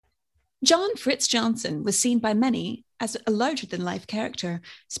John Fritz Johnson was seen by many as a larger-than-life character,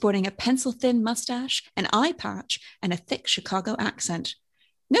 sporting a pencil-thin mustache, an eye patch, and a thick Chicago accent.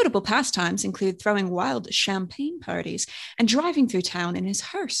 Notable pastimes include throwing wild champagne parties and driving through town in his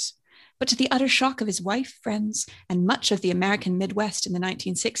hearse. But to the utter shock of his wife, friends, and much of the American Midwest in the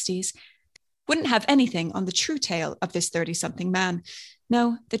 1960s, wouldn't have anything on the true tale of this 30-something man.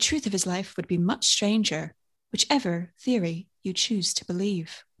 No, the truth of his life would be much stranger, whichever theory you choose to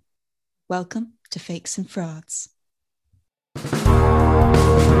believe. Welcome to Fakes and Frauds.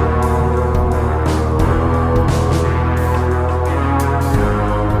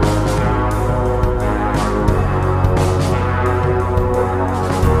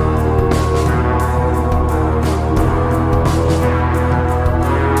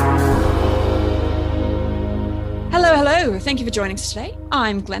 Hello. Thank you for joining us today.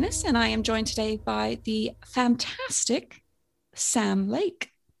 I'm Glenys, and I am joined today by the fantastic Sam Lake.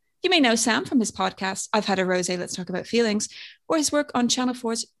 You may know Sam from his podcast, I've Had a Rosé, Let's Talk About Feelings, or his work on Channel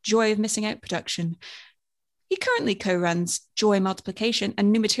 4's Joy of Missing Out production. He currently co-runs Joy Multiplication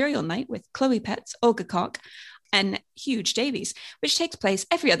and New Material Night with Chloe Petts, Olga Koch, and Huge Davies, which takes place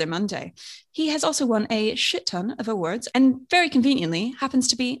every other Monday. He has also won a shit ton of awards and very conveniently happens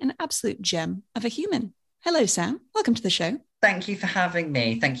to be an absolute gem of a human. Hello, Sam. Welcome to the show. Thank you for having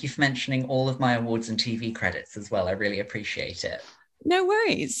me. Thank you for mentioning all of my awards and TV credits as well. I really appreciate it. No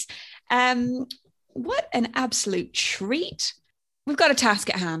worries. What an absolute treat. We've got a task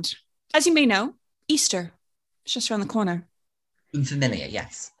at hand. As you may know, Easter is just around the corner. I'm familiar,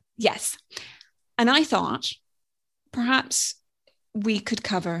 yes. Yes. And I thought perhaps we could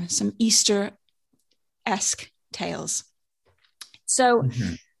cover some Easter-esque tales. So,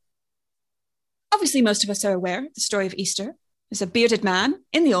 Obviously, most of us are aware of the story of Easter. There's a bearded man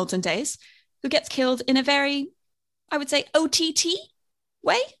in the olden days who gets killed in a very, I would say, OTT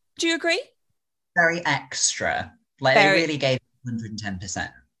way. Do you agree? Very extra. They really gave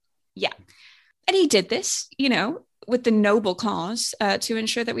 110%. Yeah. And he did this, with the noble cause to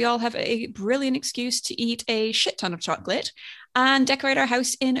ensure that we all have a brilliant excuse to eat a shit ton of chocolate and decorate our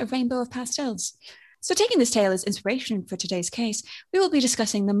house in a rainbow of pastels. So taking this tale as inspiration for today's case, we will be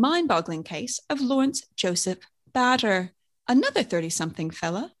discussing the mind-boggling case of Lawrence Joseph Bader, another 30-something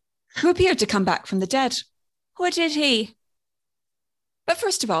fella who appeared to come back from the dead. Or did he? But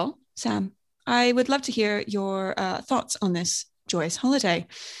first of all, Sam, I would love to hear your thoughts on this joyous holiday.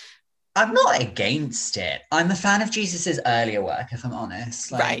 I'm not against it. I'm a fan of Jesus's earlier work, if I'm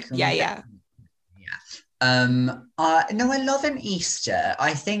honest. Right, yeah. No, I love an Easter.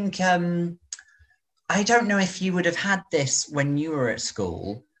 I think... I don't know if you would have had this when you were at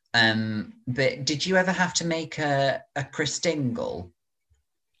school, but did you ever have to make a Christingle?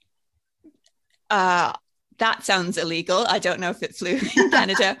 That sounds illegal. I don't know if it flew in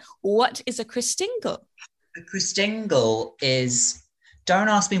Canada. What is a Christingle? A Christingle is, don't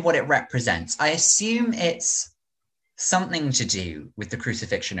ask me what it represents. I assume it's something to do with the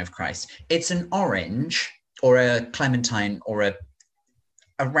crucifixion of Christ. It's an orange or a clementine or a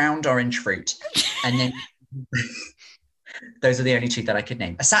round orange fruit. And then those are the only two that I could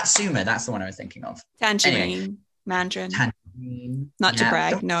name. A satsuma, that's the one I was thinking of. Tangerine, anyway, mandarin. Tangerine. Not to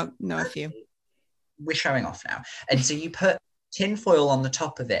brag, no a few. We're showing off now. And so you put tin foil on the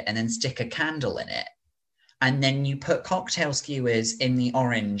top of it and then stick a candle in it. And then you put cocktail skewers in the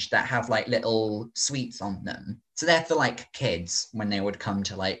orange that have like little sweets on them. So they're for like kids when they would come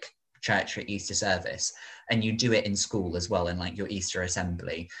to like church for Easter service. And you do it in school as well in like your Easter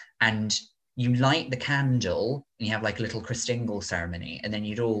assembly. And you light the candle and you have like a little Christingle ceremony, and then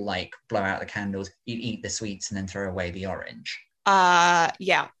you'd all like blow out the candles, you'd eat the sweets and then throw away the orange.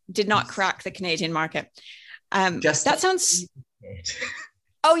 Yeah, did not crack the Canadian market. Just that sounds...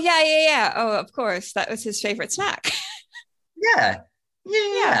 Oh, yeah. Oh, of course. That was his favorite snack.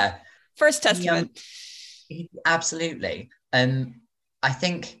 Yeah. First Testament. Absolutely. I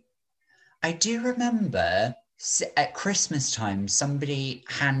think I do remember at Christmas time, somebody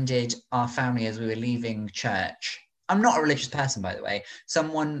handed our family as we were leaving church. I'm not a religious person, by the way.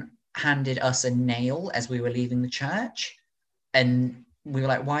 Someone handed us a nail as we were leaving the church. And we were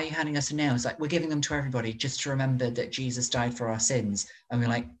like, why are you handing us a nail? It's like, we're giving them to everybody just to remember that Jesus died for our sins. And we're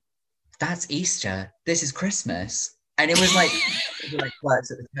like, that's Easter. This is Christmas. And it was like,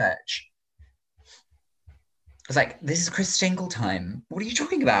 works at the church. I was like, this is Christingle time. What are you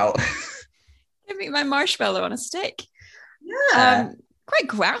talking about? Give me my marshmallow on a stick. Yeah. Quite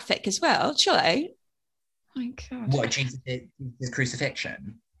graphic as well, shall I? Oh my God. What, Jesus'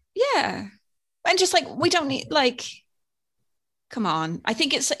 crucifixion? Yeah. And just like, we don't need, like, come on. I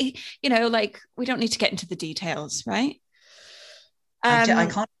think it's, we don't need to get into the details, right? I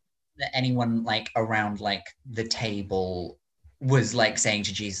can't that anyone like around like the table was like saying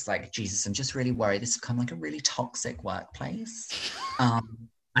to Jesus, like, Jesus, I'm just really worried this has become like a really toxic workplace. I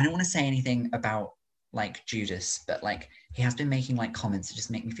don't want to say anything about like Judas, but like he has been making like comments that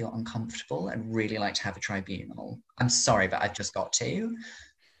just make me feel uncomfortable. I'd really like to have a tribunal. I'm sorry, but I've just got to.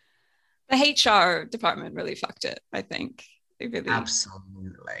 The HR department really fucked it, I think. They really,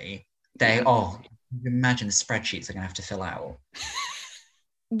 Absolutely. yeah. Imagine the spreadsheets they're gonna have to fill out.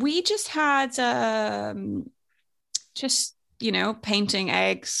 We just had just, painting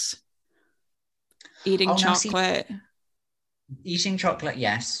eggs, eating chocolate. Eating chocolate,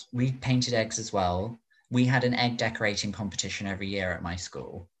 yes. We painted eggs as well. We had an egg decorating competition every year at my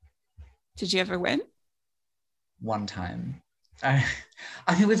school. Did you ever win? One time. I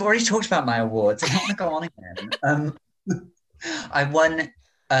mean, we've already talked about my awards. I don't want to go on again. I won.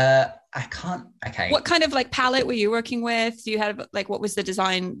 I can't. Okay. What kind of like palette were you working with? Do you have like what was the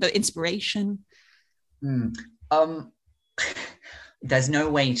design, the inspiration? There's no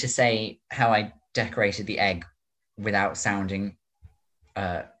way to say how I decorated the egg without sounding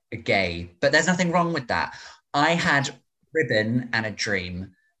gay, but there's nothing wrong with that. I had ribbon and a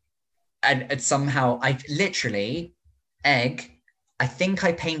dream, and somehow I literally egg. I think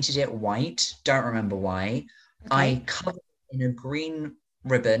I painted it white. Don't remember why. Okay. I covered it in a green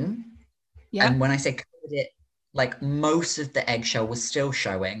ribbon. Yeah. And when I say covered it, like most of the eggshell was still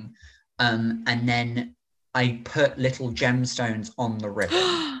showing. And then I put little gemstones on the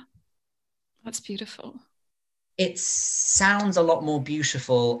ribbon. That's beautiful. It sounds a lot more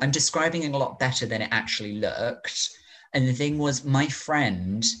beautiful. I'm describing it a lot better than it actually looked. And the thing was, my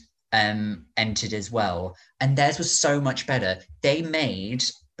friend entered as well, and theirs was so much better. They made,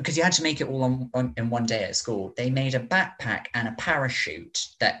 because you had to make it all in one day at school, they made a backpack and a parachute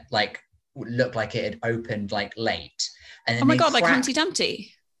that like looked like it had opened like late. And then oh my god, like Humpty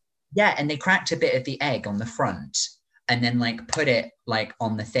Dumpty. Yeah, and they cracked a bit of the egg on the front and then like put it like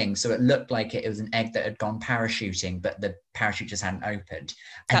on the thing, so it looked like it was an egg that had gone parachuting, but the parachute just hadn't opened.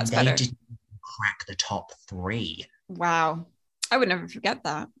 And that's better. Didn't crack the top 3. Wow, I would never forget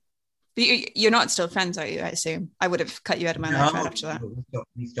that. But you're not still friends, are you? I assume I would have cut you out of my life right after that.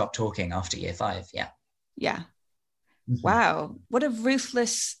 We stopped talking after year 5. Yeah. Mm-hmm. Wow, what a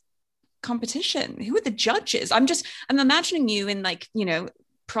ruthless competition. Who are the judges? I'm imagining you in like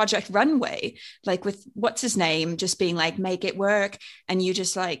Project Runway, like with what's his name, just being like, make it work, and you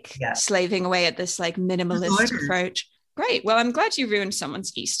just like slaving away at this like minimalist approach. Great. Well, I'm glad you ruined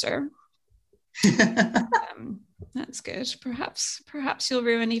someone's Easter. That's good. Perhaps you'll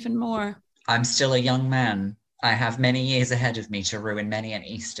ruin even more. I'm still a young man. I have many years ahead of me to ruin many an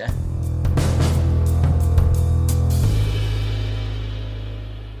Easter.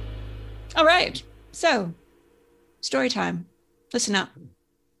 All right. So, story time. Listen up.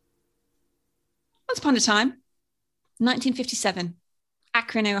 Once upon a time, 1957,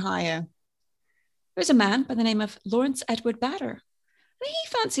 Akron, Ohio, there was a man by the name of Lawrence Edward Batter. He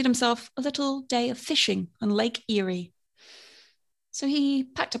fancied himself a little day of fishing on Lake Erie. So he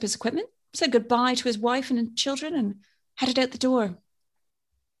packed up his equipment, said goodbye to his wife and children, and headed out the door.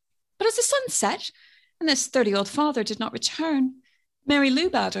 But as the sun set and this 30-year-old father did not return, Mary Lou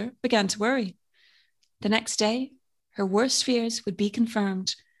Batter began to worry. The next day, her worst fears would be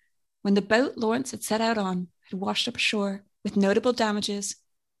confirmed when the boat Lawrence had set out on had washed up ashore with notable damages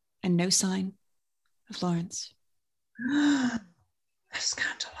and no sign of Lawrence.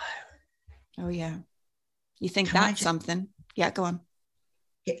 Scandalo. Oh, yeah. You think that's something? Yeah, go on.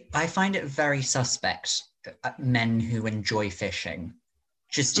 I find it very suspect, men who enjoy fishing,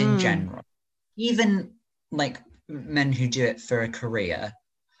 just in general. Even like men who do it for a career.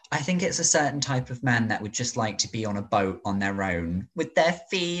 I think it's a certain type of man that would just like to be on a boat on their own with their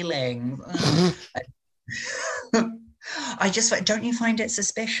feelings. Don't you find it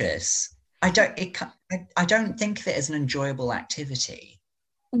suspicious? I don't think of it as an enjoyable activity.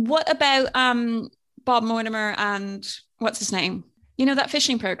 What about Bob Mortimer and what's his name? You know that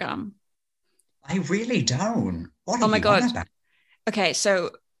fishing program? I really don't. What oh my God. About? Okay,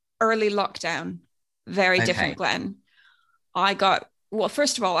 so early lockdown, very different, Glenn.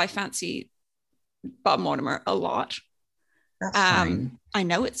 First of all, I fancy Bob Mortimer a lot. That's fine. I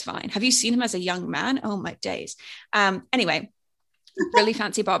know it's fine. Have you seen him as a young man? Oh my days. Anyway, really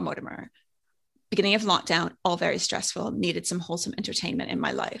fancy Bob Mortimer. Beginning of lockdown, all very stressful, needed some wholesome entertainment in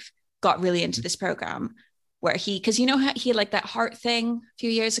my life. Got really into this program where because you know how he had like that heart thing a few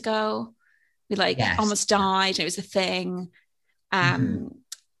years ago? He almost died and it was a thing.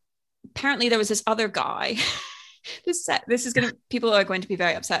 Apparently there was this other guy This is gonna, people are going to be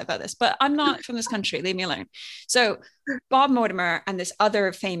very upset about this, but I'm not from this country. Leave me alone. So Bob Mortimer and this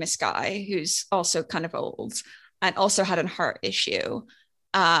other famous guy who's also kind of old and also had a heart issue.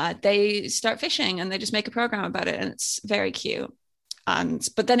 They start fishing and they just make a program about it, and it's very cute. And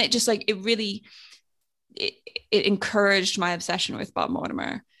but then it just like it really it encouraged my obsession with Bob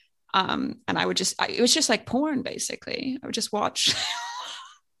Mortimer. And I would just it was just like porn basically. I would just watch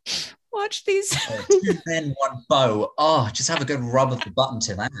these. Two men, one bow. Oh, just have a good rub of the button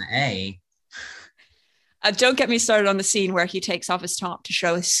to that, eh? Don't get me started on the scene where he takes off his top to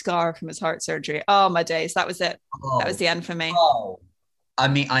show his scar from his heart surgery. Oh my days, that was it. That was the end for me. Oh, I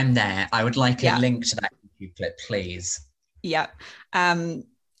mean, I'm there. I would like a link to that YouTube clip, please. Yeah.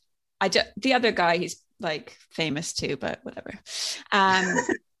 The other guy, he's like famous too, but whatever.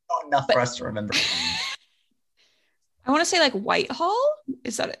 Not enough for us to remember. I want to say like Whitehall.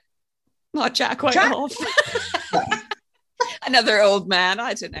 Is that it? Not Jack Whitehall. Another old man.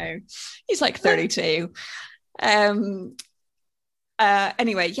 I don't know. He's like 32.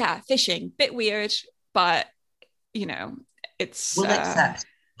 Anyway, yeah, fishing. Bit weird, but you know, it's we'll accept.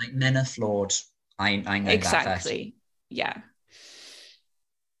 Like men are flawed. I know exactly. That yeah.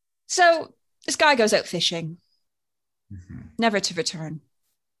 So this guy goes out fishing, never to return.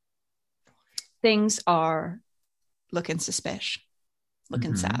 Things are looking suspicious,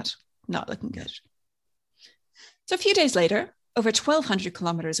 looking sad, not looking good. So a few days later, over 1,200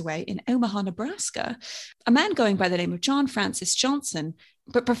 kilometers away in Omaha, Nebraska, a man going by the name of John Francis Johnson,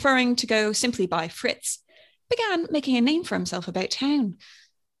 but preferring to go simply by Fritz, began making a name for himself about town.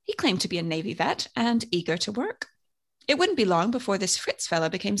 He claimed to be a Navy vet and eager to work. It wouldn't be long before this Fritz fella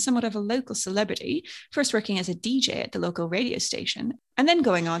became somewhat of a local celebrity, first working as a DJ at the local radio station, and then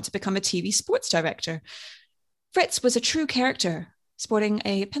going on to become a TV sports director. Fritz was a true character, sporting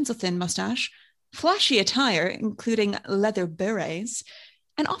a pencil-thin mustache, flashy attire, including leather berets,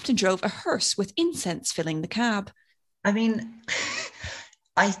 and often drove a hearse with incense filling the cab. I mean,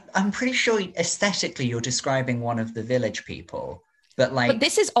 I'm pretty sure aesthetically you're describing one of the Village People, but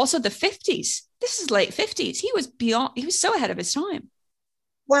this is also the 50s. This is late 50s. He was so ahead of his time.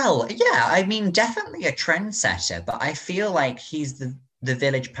 Well, yeah, I mean, definitely a trendsetter, but I feel like he's the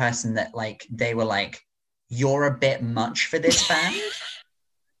Village person that like they were like, you're a bit much for this band.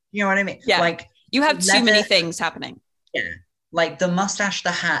 You know what I mean? Yeah. Like you have too many things happening. Yeah. Like the mustache,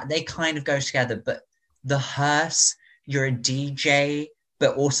 the hat, they kind of go together, but the hearse, you're a DJ,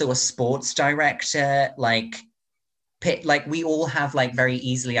 but also a sports director, like we all have like very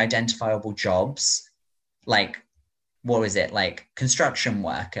easily identifiable jobs. Like, what was it? Like construction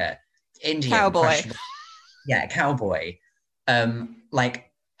worker, Indian cowboy. Yeah, cowboy.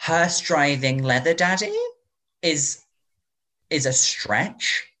 Like hearse driving leather daddy is a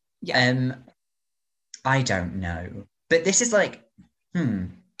stretch. Yeah. I don't know. But this is like,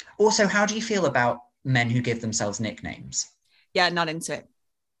 Also, how do you feel about men who give themselves nicknames? Yeah, not into it.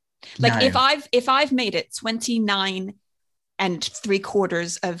 Like no. if I've made it 29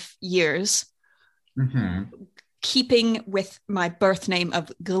 3/4 of years, keeping with my birth name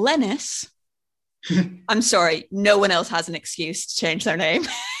of Glennis, I'm sorry, no one else has an excuse to change their name.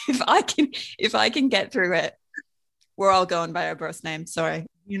 if I can get through it, we're all going by our birth name. Sorry.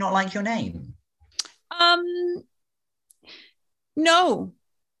 You not like your name? No.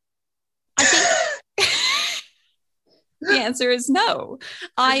 I think the answer is no.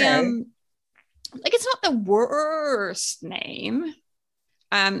 Okay. Like it's not the worst name.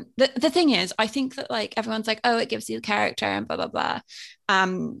 The thing is, I think that like everyone's like, oh, it gives you character and blah blah blah.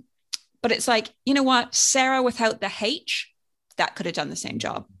 But it's like, you know what, Sarah without the H, that could have done the same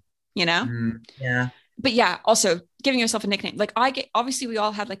job, you know? Yeah. But yeah, also giving yourself a nickname. Like obviously we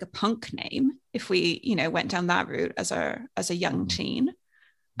all had like a punk name if we, you know, went down that route as a young teen.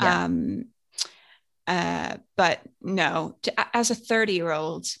 Yeah. But no, as a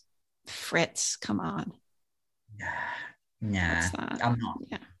 30-year-old, Fritz, come on. Nah, I'm not.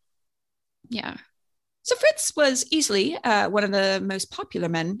 Yeah. So Fritz was easily one of the most popular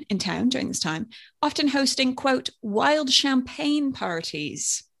men in town during this time, often hosting, quote, wild champagne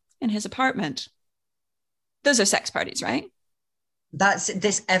parties in his apartment. Those are sex parties, right?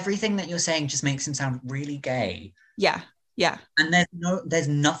 Everything that you're saying just makes him sound really gay. Yeah. And there's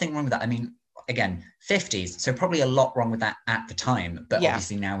nothing wrong with that. I mean, again, 50s, so probably a lot wrong with that at the time, but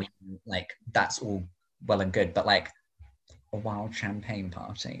obviously now we like that's all well and good, but like a wild champagne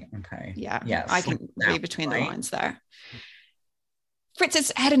party. Okay. Yeah. I can read between the lines there.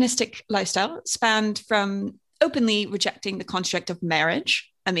 Fritz's hedonistic lifestyle spanned from openly rejecting the construct of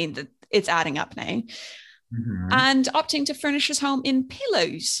marriage. I mean, it's adding up now. And opting to furnish his home in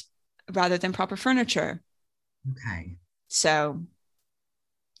pillows rather than proper furniture. Okay. So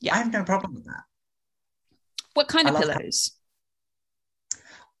I yeah. have no problem with that. What kind I of love pillows?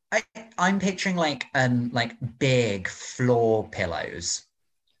 I, I'm picturing like big floor pillows.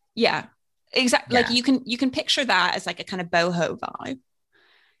 Yeah, exactly. Like Yeah. you can picture that as like a kind of boho vibe, or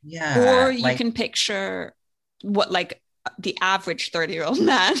Yeah. you Like can picture what like the average 30-year-old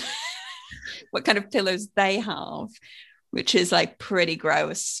man, what kind of pillows they have, which is like pretty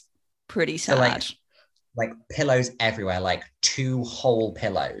gross, pretty so sad. like pillows everywhere, like two whole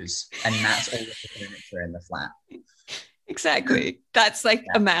pillows, and that's all of the furniture in the flat. Exactly. That's like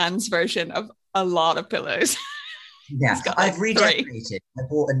a Yeah. man's version of a lot of pillows. He's Yeah. got I've like three. redecorated. I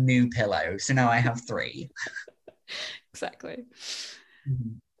bought a new pillow, so now I have three. Exactly.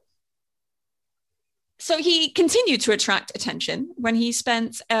 Mhm. So he continued to attract attention when he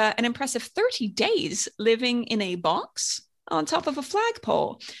spent an impressive 30 days living in a box on top of a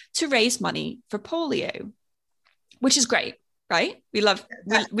flagpole to raise money for polio, which is great, right? We don't love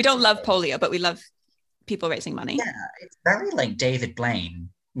That's polio, but we love people raising money. Yeah, it's very like David Blaine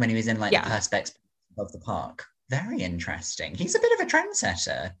when he was in like the Yeah. Perspex of the Park. Very interesting. He's a bit of a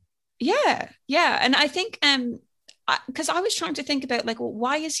trendsetter. Yeah. Yeah. And I think because I was trying to think about like, well,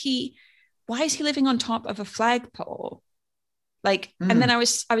 why is he living on top of a flagpole? Like, and then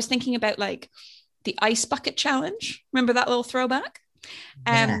Mm, I was thinking about like the ice bucket challenge. Remember that little throwback?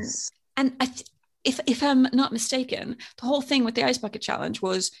 Um, yes. and if I'm not mistaken, the whole thing with the ice bucket challenge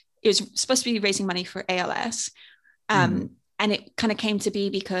was it was supposed to be raising money for ALS. Mm, And it kind of came to be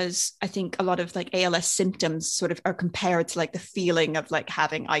because I think a lot of like ALS symptoms sort of are compared to like the feeling of like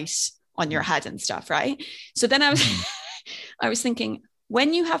having ice on your mm, head and stuff, right? So then I was mm. I was thinking,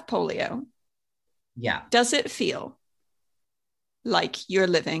 when you have polio, Yeah. does it feel like you're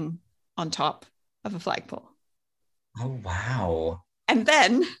living on top of a flagpole? Oh wow. And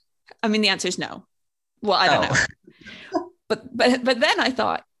then, I mean, the answer is no. Well, I don't Oh, know. But then I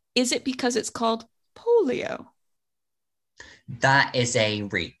thought, is it because it's called polio? that is a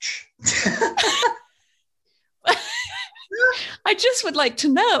reach. I just would like to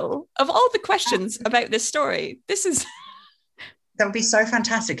know, of all the questions about this story, this is That would be so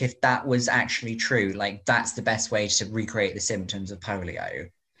fantastic if that was actually true. Like that's the best way to recreate the symptoms of polio.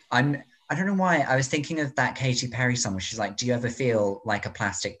 I'm I don't know why I was thinking of that Katy Perry song where she's like, "Do you ever feel like a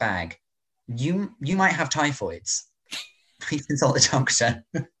plastic bag? You might have typhoids. Please consult a doctor."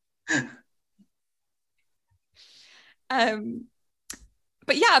 um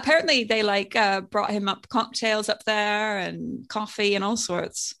but yeah, apparently they like brought him up cocktails up there and coffee and all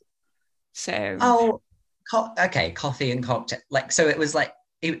sorts. So Oh, okay, coffee and cocktail. Like so, it was like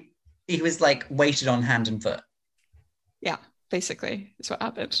he was like weighted on hand and foot. yeah, basically that's what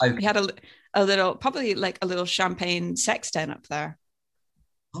happened. He Okay. had a little, probably like a little champagne sex den up there.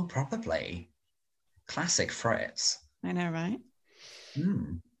 Oh, probably classic Fritz. I know, right?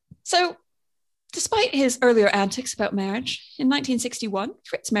 Mm. So despite his earlier antics about marriage, in 1961,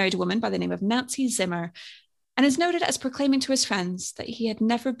 Fritz married a woman by the name of Nancy Zimmer and is noted as proclaiming to his friends that he had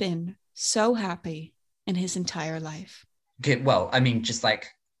never been so happy in his entire life. Okay, well, I mean, just like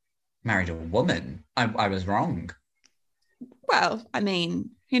married a woman. I was wrong. Well, I mean,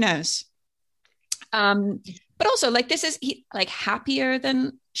 who knows? Um, but also, like, this is like happier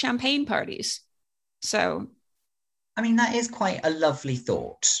than champagne parties. So, I mean, that is quite a lovely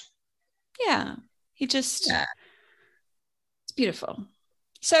thought. yeah, he just, Yeah. it's beautiful.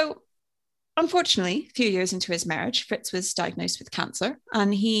 So, unfortunately, a few years into his marriage, Fritz was diagnosed with cancer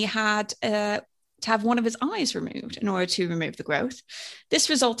and he had to have one of his eyes removed in order to remove the growth. This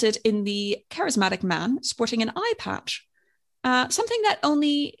resulted in the charismatic man sporting an eye patch, something that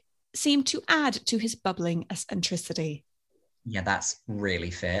only seemed to add to his bubbling eccentricity. Yeah, that's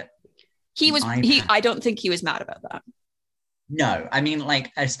really fit. He An was eye he patch. I don't think he was mad about that. No, I mean,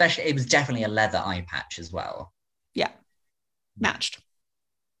 like, especially it was definitely a leather eye patch as well. Yeah, Yeah. matched.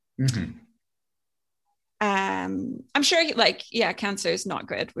 Hmm. I'm sure like yeah, cancer is not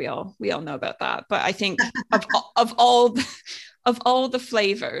good. We all know about that. But I think of all of all the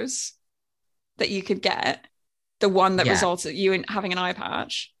flavors that you could get, the one that Yeah. results in you in having an eye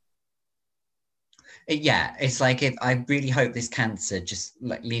patch. Yeah. It's like if I really hope this cancer just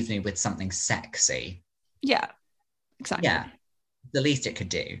like leaves me with something sexy. Yeah, exactly. Yeah. The least it could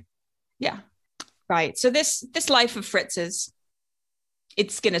do. Yeah, right. So this life of Fritz's,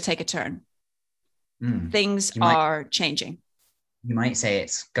 it's gonna take a turn. Mm. Things You might are changing. you might say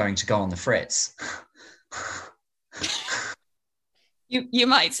it's going to go on the fritz. You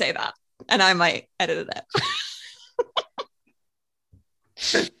might say that, and I might edit it.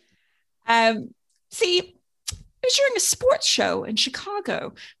 See, it was during a sports show in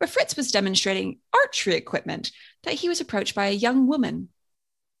Chicago where Fritz was demonstrating archery equipment that he was approached by a young woman.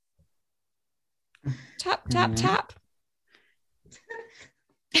 Tap, tap, tap.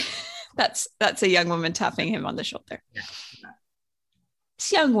 That's a young woman tapping him on the shoulder. Yeah.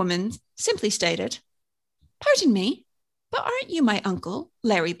 This young woman simply stated, "Pardon me, but aren't you my uncle,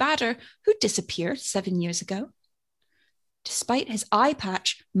 Larry Bader, who disappeared 7 years ago?" Despite his eye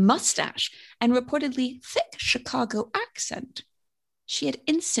patch, mustache, and reportedly thick Chicago accent, she had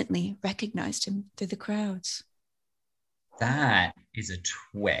instantly recognized him through the crowds. That is a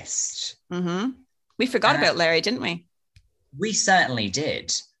twist. Mm-hmm. We forgot about Larry, didn't we? We certainly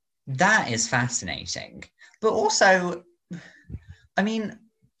did. That is fascinating. But also, I mean,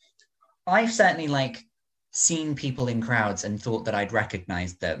 I've certainly like seen people in crowds and thought that I'd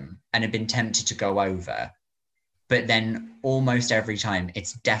recognized them and had been tempted to go over. But then almost every time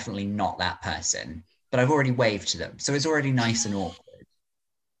it's definitely not that person. But I've already waved to them. So it's already nice and awkward.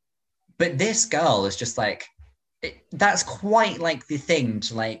 But this girl is just like, that's quite like the thing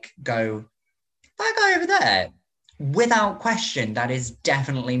to like go, that guy over there, without question, that is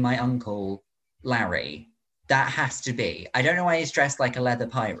definitely my uncle Larry. That has to be. I don't know why he's dressed like a leather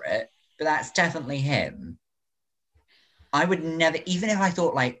pirate, but that's definitely him. I would never, even if I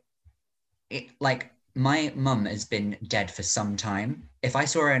thought like my mum has been dead for some time. If I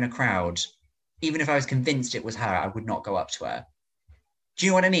saw her in a crowd, even if I was convinced it was her, I would not go up to her. Do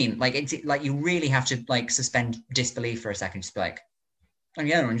you know what I mean? Like, it's like you really have to like suspend disbelief for a second. Just be like, oh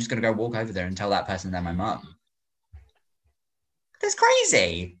yeah, I'm just going to go walk over there and tell that person they're my mum. That's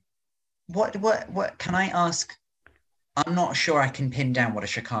crazy. What can I ask? I'm not sure I can pin down what a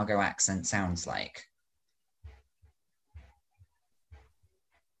Chicago accent sounds like.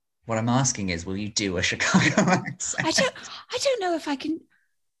 What I'm asking is, will you do a Chicago accent? I don't know if I can.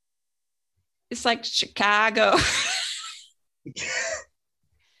 It's like Chicago.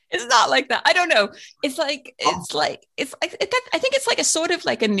 It's not like that. I don't know. I think it's like a sort of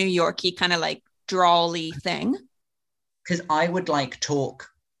like a New Yorkie kind of like drawly thing. Because I would like talk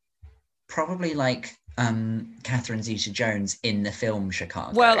probably like Catherine Zeta-Jones in the film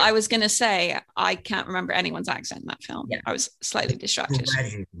Chicago. Well, I was going to say, I can't remember anyone's accent in that film. Yeah. I was slightly distracted.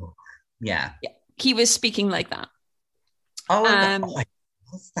 Yeah. He was speaking like that. Oh,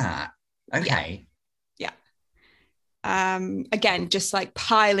 what's that? Okay. Yeah. Again, just like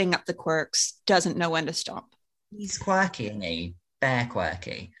piling up the quirks, doesn't know when to stop. He's quirky, isn't he? Bare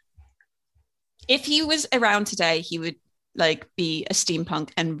quirky. If he was around today, he would like be a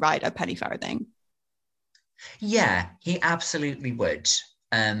steampunk and ride a penny farthing. Yeah, he absolutely would.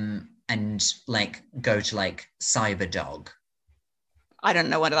 And like go to like Cyberdog. I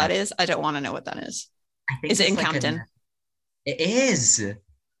don't know what that is. I don't want to know what that is. Is it in Camden? It is.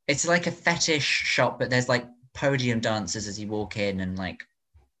 It's like a fetish shop, but there's like podium dancers as you walk in, and like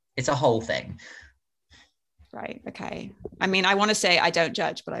it's a whole thing. Right. Okay. I mean, I want to say I don't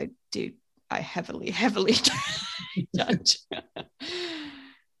judge, but I do. I heavily judge.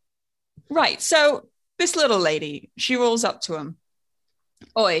 Right. So this little lady, she rolls up to him.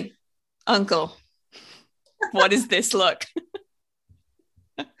 "Oi, uncle, what is this look?"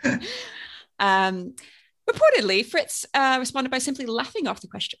 Reportedly, Fritz responded by simply laughing off the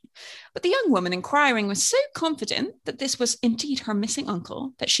question. But the young woman inquiring was so confident that this was indeed her missing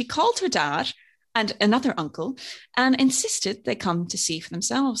uncle that she called her dad and another uncle and insisted they come to see for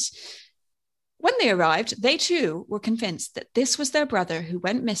themselves. When they arrived, they too were convinced that this was their brother who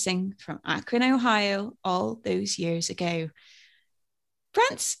went missing from Akron, Ohio, all those years ago.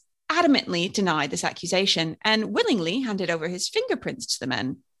 Fritz adamantly denied this accusation and willingly handed over his fingerprints to the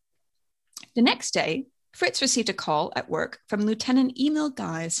men. The next day, Fritz received a call at work from Lieutenant Emil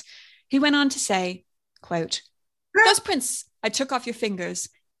Guys, who went on to say, quote, "Those prints I took off your fingers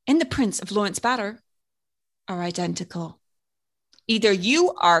and the prints of Lawrence Bader are identical. Either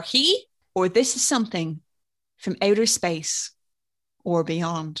you are he or this is something from outer space or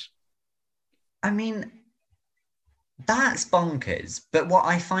beyond." I mean, that's bonkers. But what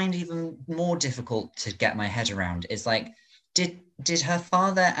I find even more difficult to get my head around is like, did her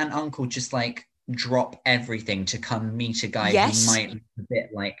father and uncle just like drop everything to come meet a guy who might look a bit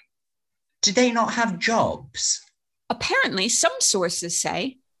like, did they not have jobs? Apparently, some sources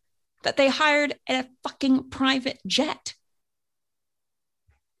say that they hired a fucking private jet.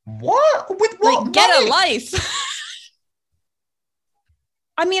 What? With what? Like, get a life.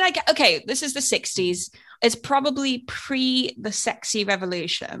 I mean, okay, this is the 60s. It's probably pre the sexy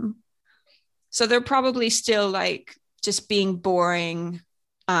revolution. So they're probably still like just being boring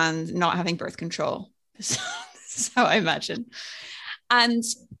and not having birth control. This is how I imagine. And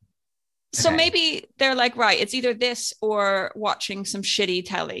So maybe they're like, right, it's either this or watching some shitty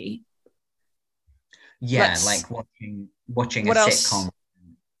telly. Yeah, like watching a What else? sitcom.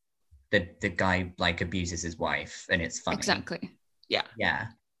 The guy like abuses his wife, and it's funny. Exactly. Yeah. Yeah,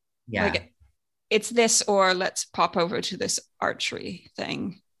 yeah. Like it's this or let's pop over to this archery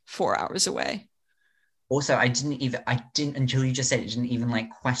thing 4 hours away. Also, I didn't until you just said it, didn't even like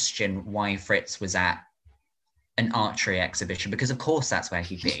question why Fritz was at an archery exhibition, because of course that's where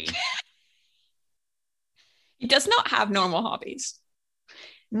he'd be. He does not have normal hobbies.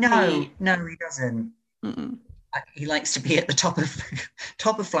 No, he doesn't. Mm-mm. He likes to be at the top of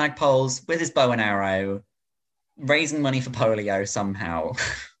flagpoles with his bow and arrow, raising money for polio somehow.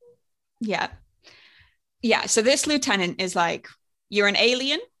 Yeah. Yeah. So this lieutenant is like, you're an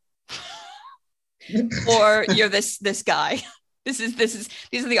alien or you're this guy. These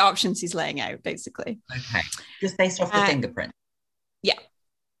are the options he's laying out, basically. Okay. Just based off the fingerprint. Yeah.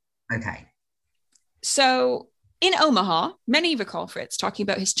 Okay. So in Omaha, many recall Fritz talking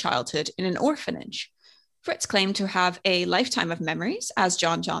about his childhood in an orphanage. Fritz claimed to have a lifetime of memories as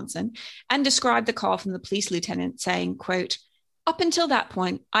John Johnson and described the call from the police lieutenant saying, quote, "Up until that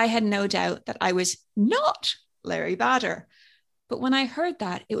point, I had no doubt that I was not Larry Bader. But when I heard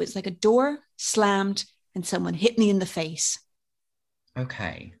that, it was like a door slammed and someone hit me in the face."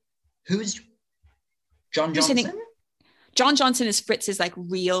 Okay. Who's John Johnson? John Johnson is Fritz's like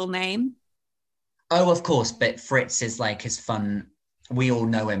real name. Oh, of course, but Fritz is like his fun. We all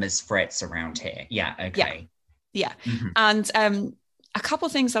know him as Fritz around here. Yeah, okay. Yeah. Mm-hmm. And a couple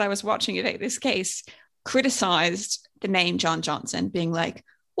of things that I was watching about this case criticized the name John Johnson, being like,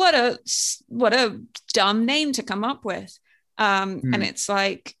 what a dumb name to come up with. And it's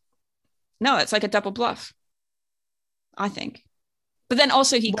like, no, it's like a double bluff, I think. But then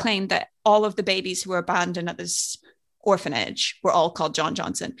also he claimed that all of the babies who were abandoned at this orphanage were all called John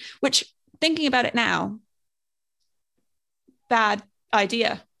Johnson, which, thinking about it now, bad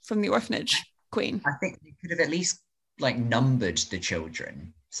idea from the orphanage queen. I think they could have at least like numbered the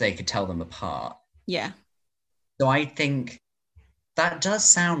children so they could tell them apart. Yeah. So I think that does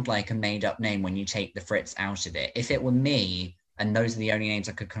sound like a made-up name when you take the Fritz out of it. If it were me and those are the only names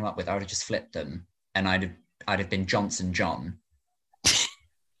I could come up with, I would have just flipped them and I'd have been Johnson John.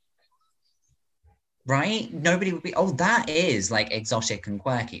 Right? Nobody would be, oh, that is like exotic and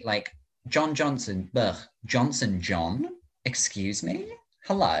quirky. Like John Johnson, Johnson John? Excuse me?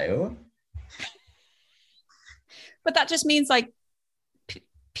 Hello? But that just means like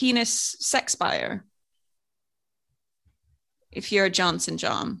penis sex buyer. If you're Johnson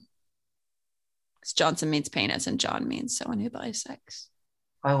John. Because Johnson means penis and John means someone who buys sex.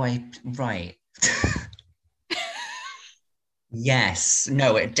 Oh, right. Yes.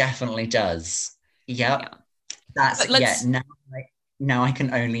 No, it definitely does. Yep. Yeah. That's, now I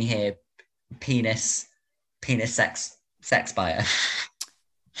can only hear penis sex buyer.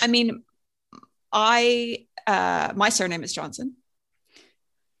 I mean, my surname is Johnson.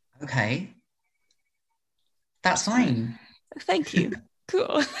 Okay. That's fine. Thank you.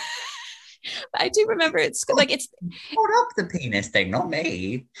 Cool. I do remember it's like it's hold up the penis thing, not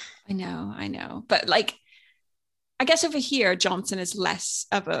me. I know. But like I guess over here Johnson is less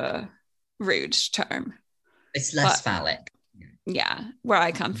of a rude term. It's less phallic. Yeah. Where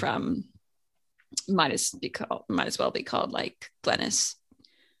I come from might as well be called like Glennis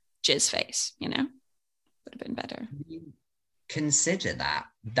Jizz Face, you know? Would have been better. Consider that.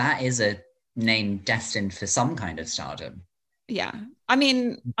 That is a name destined for some kind of stardom. Yeah. I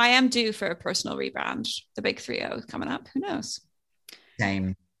mean, I am due for a personal rebrand. The big 3-0 coming up. Who knows?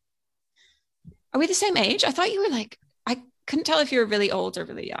 Same. Are we the same age? I thought you were like, I couldn't tell if you were really old or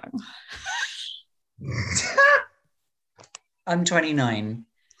really young. I'm 29.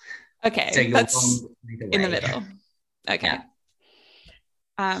 Okay. So that's in the middle. Okay.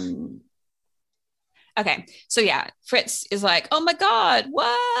 Yeah. Okay. So yeah, Fritz is like, oh my God,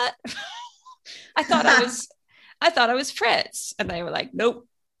 what? I thought I was Fritz. And they were like, nope,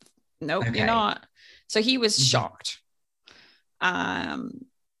 okay. You're not. So he was shocked.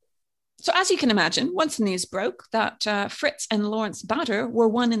 So as you can imagine, once the news broke that Fritz and Lawrence Bader were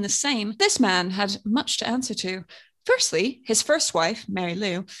one and the same, this man had much to answer to. Firstly, his first wife, Mary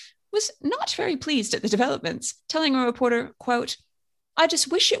Lou, was not very pleased at the developments, telling a reporter, quote, "I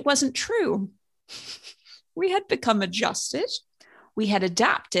just wish it wasn't true. We had become adjusted, we had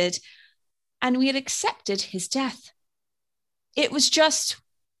adapted, and we had accepted his death. It was just,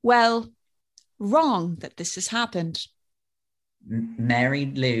 well, wrong that this has happened." Mary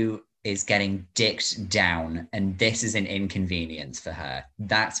Lou is getting dicked down, and this is an inconvenience for her.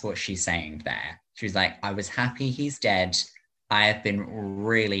 That's what she's saying there. She's like, I was happy he's dead. I have been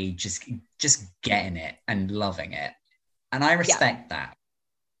really just getting it and loving it. And I respect that.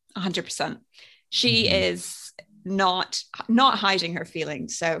 100%. She is not hiding her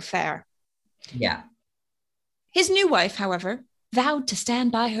feelings, so fair. Yeah. His new wife, however, vowed to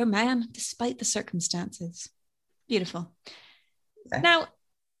stand by her man despite the circumstances. Beautiful. Okay. Now,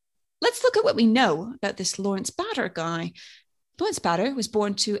 let's look at what we know about this Lawrence Bader guy. Lawrence Bader was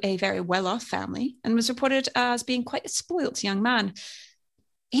born to a very well-off family and was reported as being quite a spoilt young man.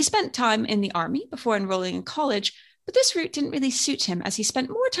 He spent time in the army before enrolling in college, but this route didn't really suit him as he spent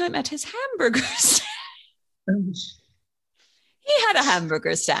more time at his hamburger stand. He had a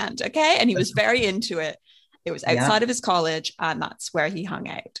hamburger stand, okay? And he was very into it. It was outside of his college, and that's where he hung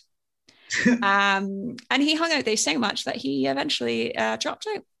out. And he hung out there so much that he eventually dropped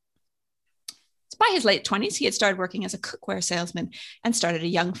out. By his late 20s, he had started working as a cookware salesman and started a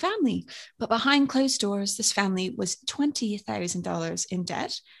young family. But behind closed doors, this family was $20,000 in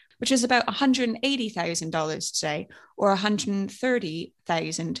debt, which is about $180,000 today, or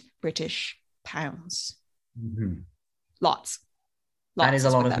 130,000 British pounds. Mm-hmm. Lots. That is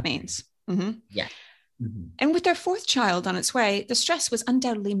a lot of that means. Mm-hmm. Yeah. Mm-hmm. And with their fourth child on its way, the stress was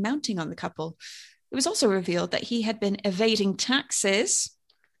undoubtedly mounting on the couple. It was also revealed that he had been evading taxes,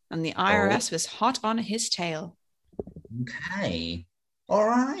 and the IRS was hot on his tail. Okay. All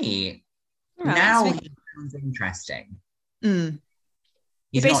right. Now he sounds interesting.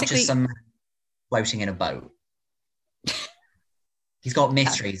 He's not just some floating in a boat. He's got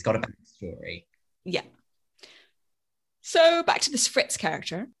mystery. He's got a backstory. Yeah. So back to this Fritz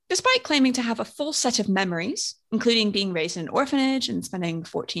character. Despite claiming to have a full set of memories, including being raised in an orphanage and spending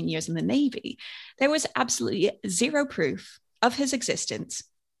 14 years in the Navy, there was absolutely zero proof of his existence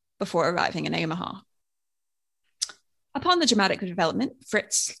before arriving in Omaha. Upon the dramatic development,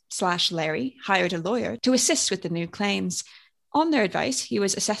 Fritz/Larry hired a lawyer to assist with the new claims. On their advice, he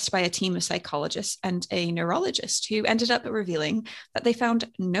was assessed by a team of psychologists and a neurologist who ended up revealing that they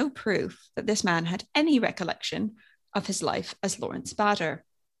found no proof that this man had any recollection of his life as Lawrence Bader.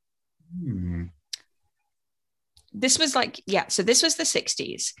 This was so this was the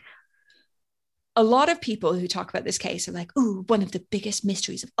 60s. A lot of people who talk about this case are like, "Ooh, one of the biggest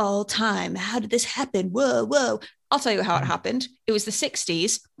mysteries of all time. How did this happen? Whoa. I'll tell you how it happened. It was the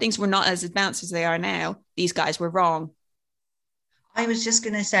 60s. Things were not as advanced as they are now. These guys were wrong." I was just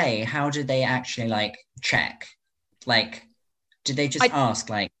going to say, how did they actually check? Did they just ask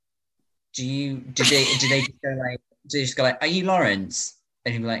did they just go are you Lawrence?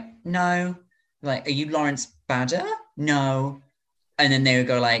 And he'd be like, no. Are you Lawrence Bader? No. And then they would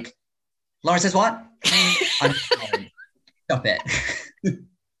go Lawrence says what? I'm sorry. Stop it.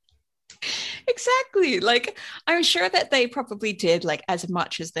 Exactly. I'm sure that they probably did as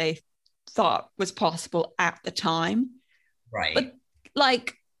much as they thought was possible at the time. Right. But I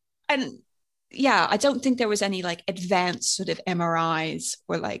don't think there was any advanced sort of MRIs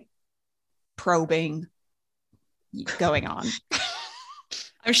or probing going on.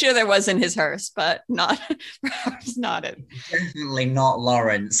 I'm sure there was in his hearse, but perhaps not it. Definitely not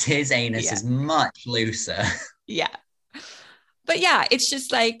Lawrence. His anus is much looser. Yeah. But it's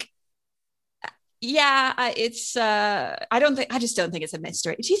just I just don't think it's a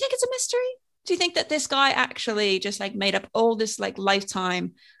mystery. Do you think it's a mystery? Do you think that this guy actually just made up all this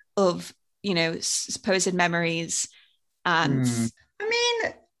lifetime of, supposed memories? And I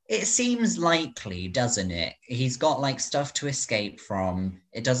mean, it seems likely, doesn't it? He's got stuff to escape from.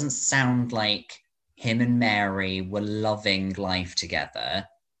 It doesn't sound like him and Mary were loving life together.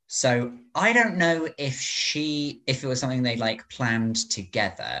 So I don't know if it was something they planned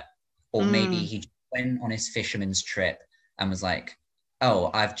together, or maybe he went on his fisherman's trip and was like,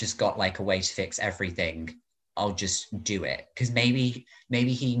 oh, I've just got a way to fix everything. I'll just do it. Because maybe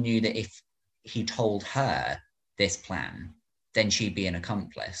he knew that if he told her this plan, then she'd be an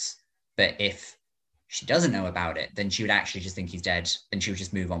accomplice. But if she doesn't know about it, then she would actually just think he's dead and she would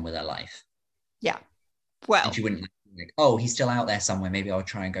just move on with her life. Yeah. Well. And she wouldn't oh, he's still out there somewhere. Maybe I'll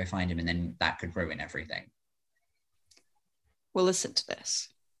try and go find him. And then that could ruin everything. We'll listen to this.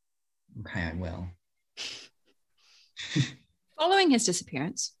 Okay, I will. Following his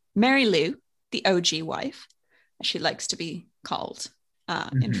disappearance, Mary Lou, the OG wife, as she likes to be called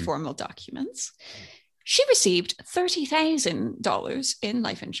in formal documents, she received $30,000 in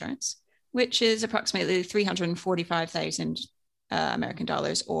life insurance, which is approximately 345,000 American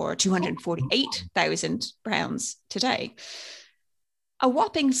dollars, or 248,000 pounds today. A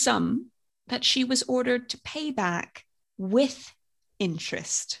whopping sum that she was ordered to pay back with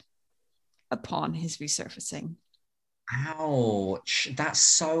interest upon his resurfacing. Ouch, that's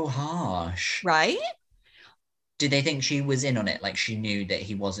so harsh. Right? Did they think she was in on it? Like she knew that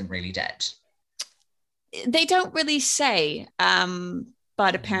he wasn't really dead? They don't really say,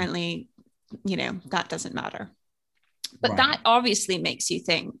 but apparently, that doesn't matter. But Right. that obviously makes you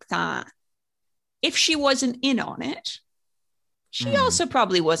think that if she wasn't in on it, she Mm. also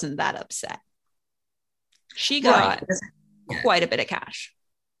probably wasn't that upset. She Right. got Yeah. quite a bit of cash.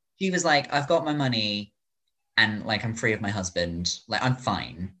 She was like, I've got my money and like I'm free of my husband. Like I'm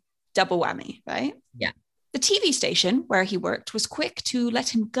fine. Double whammy, right? Yeah. The TV station where he worked was quick to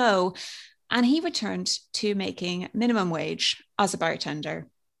let him go, and he returned to making minimum wage as a bartender.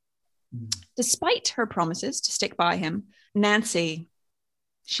 Mm. Despite her promises to stick by him, Nancy,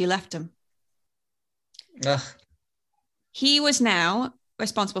 she left him. Ugh. He was now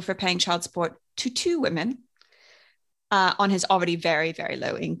responsible for paying child support to two women on his already very, very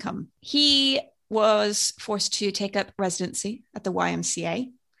low income. He was forced to take up residency at the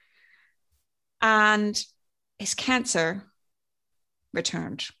YMCA, and his cancer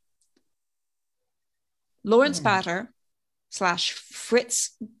returned. Lawrence Batter /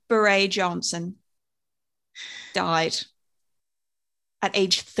 Fritz Beret Johnson died at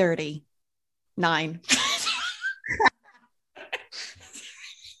age 39.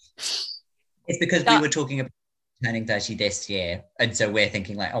 It's because we were talking about turning 30 this year. And so we're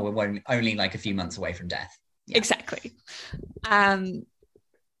thinking like, oh, we're only like a few months away from death. Yeah. Exactly.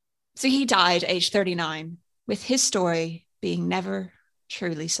 So he died age 39, with his story being never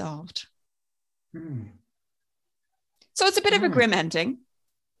truly solved. Mm. So it's a bit of a grim ending.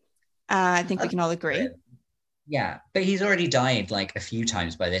 I think we can all agree. Yeah, but he's already died like a few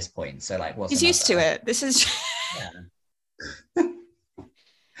times by this point. So like, what's he's used to it. This is... Yeah.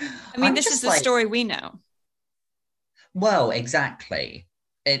 I mean, this is the story we know. Well, exactly.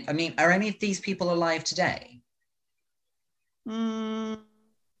 I mean, are any of these people alive today? Maybe.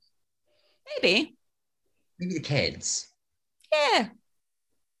 Maybe the kids. Yeah.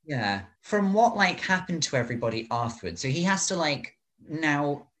 Yeah. From what like happened to everybody afterwards. So he has to like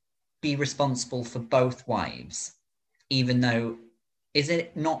now be responsible for both wives, even though is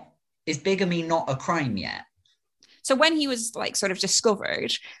bigamy not a crime yet? So when he was like sort of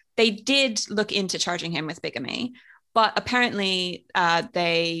discovered, they did look into charging him with bigamy, but apparently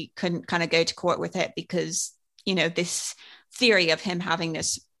they couldn't kind of go to court with it because, this theory of him having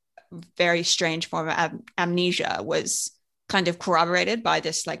this very strange form of amnesia was kind of corroborated by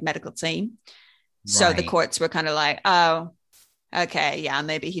this like medical team. Right. So the courts were kind of like, oh, okay, yeah,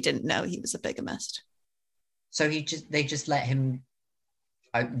 maybe he didn't know he was a bigamist. So they just let him.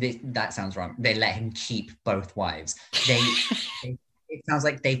 That sounds wrong. They let him keep both wives. It sounds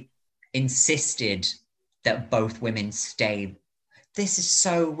like they insisted that both women stay. This is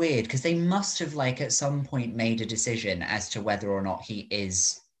so weird because they must have like at some point made a decision as to whether or not he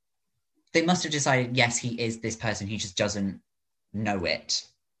is. They must have decided, yes, he is this person. He just doesn't know it.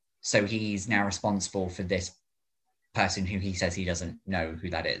 So he's now responsible for this person who he says he doesn't know who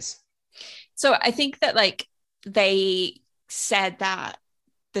that is. So I think that like they said that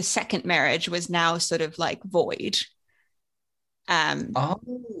the second marriage was now sort of like void.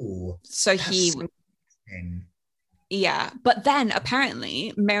 So he, yeah. But then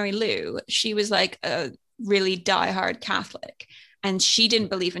apparently Mary Lou, she was like a really diehard Catholic, and she didn't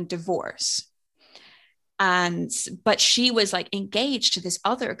believe in divorce. But she was like engaged to this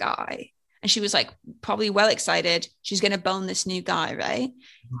other guy, and she was like probably well excited. She's going to bone this new guy, right?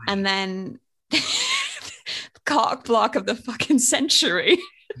 And then cock block of the fucking century.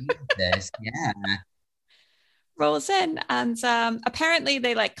 Yeah. Rolls in, and apparently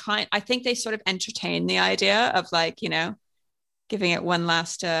they like I think they sort of entertain the idea of like giving it one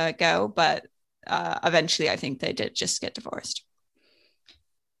last go, but eventually I think they did just get divorced.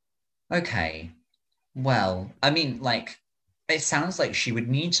 Okay, well, I mean, like it sounds like she would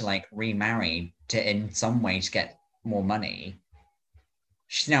need to like remarry to in some way to get more money.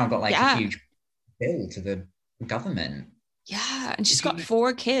 She's now got like a huge bill to the government. Yeah, and she's got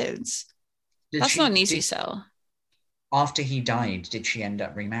 4 kids. That's not an easy sell. After he died, did she end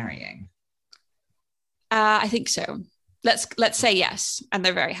up remarrying? I think so. Let's say yes, and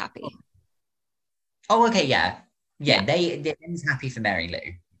they're very happy. Oh, okay, yeah. They're happy for Mary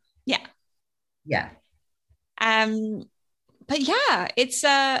Lou. Yeah. But yeah, it's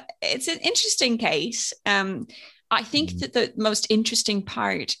an interesting case. I think that the most interesting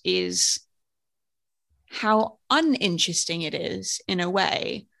part is how uninteresting it is in a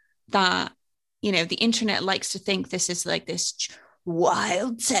way that, the internet likes to think this is like this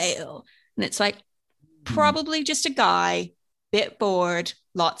wild tale. And it's like probably just a guy, bit bored,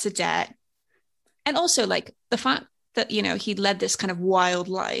 lots of debt. And also like the fact that, he led this kind of wild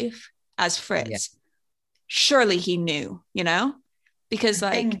life as Fritz surely he knew, you know, because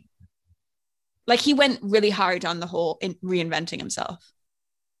I think like he went really hard on the whole in reinventing himself.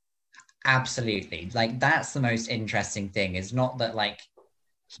 absolutely. Like that's the most interesting thing is not that like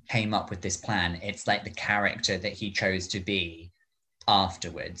he came up with this plan. It's like the character that he chose to be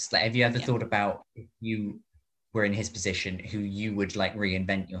afterwards. Like, have you ever Yeah. thought about if you were in his position, who you would like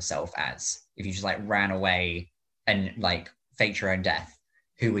reinvent yourself as? If you just like ran away and like faked your own death,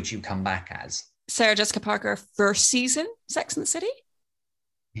 who would you come back as? Sarah Jessica Parker first season Sex and the City,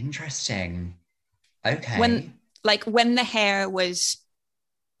 Interesting. when Okay. when the hair was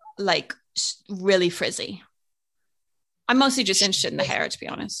like really frizzy. I'm mostly just interested in the hair, to be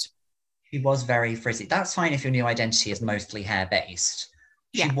honest. She was very frizzy. That's fine if your new identity is mostly hair based.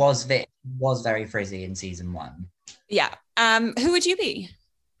 She Yeah. was very frizzy in season one. Yeah. Who would you be?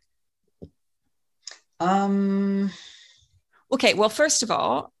 Um. Okay, well, first of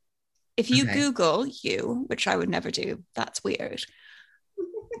all, if you Okay. Google you, which I would never do, that's weird.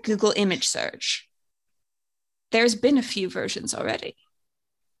 Google image search. There's been a few versions already.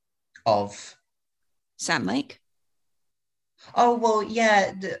 Of. Sam Lake. Oh well,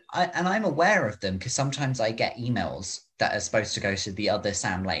 yeah, and I'm aware of them because sometimes I get emails that are supposed to go to the other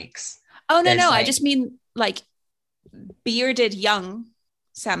Sam Lakes. Oh no, There's no, I like, just mean like bearded young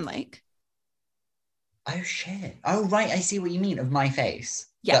Sam Lake. oh shit. Oh right, I see what you mean of my face,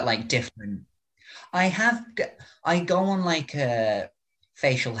 Yeah. but like different. I have I go on like a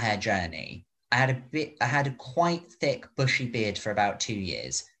facial hair journey. I had a quite thick bushy beard for about 2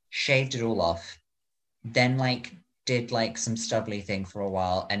 years, shaved it all off, then like did like some stubbly thing for a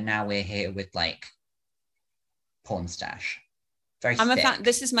while, and now we're here with like porn stash. Very I'm a fan. thick.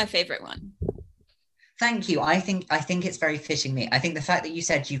 This is my favorite one. Thank you. I think it's very fitting me. I think the fact that you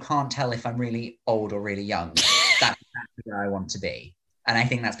said you can't tell if I'm really old or really young, that's exactly where I want to be. And I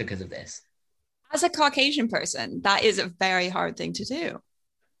think that's because of this. As a Caucasian person, that is a very hard thing to do.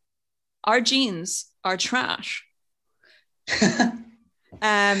 Our genes are trash. Um,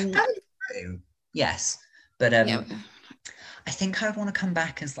 That is true. Yes. But yeah. I think I want to come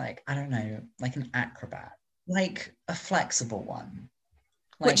back as like, I don't know, like an acrobat, like a flexible one.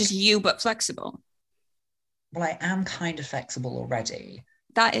 What, Like, just you but flexible? well, I am kind of flexible already,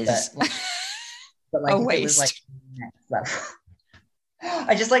 That but is like, but a like if it was like waste. next level.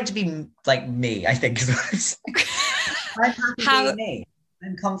 I just like to be like me, I think is what I'm saying. I'm happy How, being me.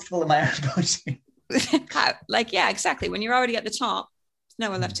 I'm comfortable in my own body. how, like, yeah, exactly. When you're already at the top, there's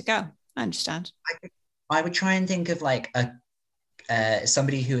nowhere left to go. I understand. I would try and think of like a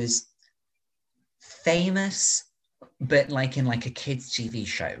somebody who is famous, but like in like a kids' TV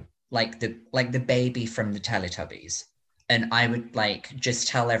show, like the baby from the Teletubbies. And I would like just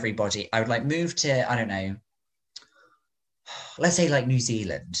tell everybody, I would like move to, I don't know, let's say like New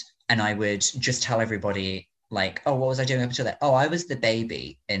Zealand, and I would just tell everybody like, oh, what was I doing up until that? Oh, I was the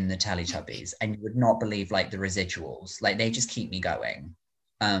baby in the Teletubbies, and you would not believe like the residuals. Like they just keep me going.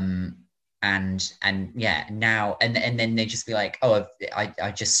 Um, and yeah, now and then they just be like, oh,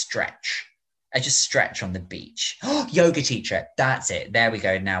 I just stretch. I just stretch on the beach. Oh, yoga teacher. That's it. There we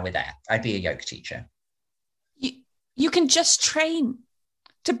go. Now we're there. I'd be a yoga teacher. You, you can just train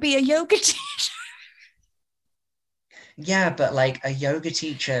to be a yoga teacher. Yeah, but like a yoga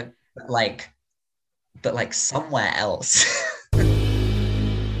teacher, but like somewhere else.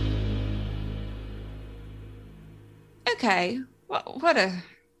 Okay. What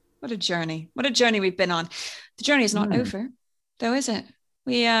a journey. What a journey we've been on. The journey is not Mm, over, though, is it?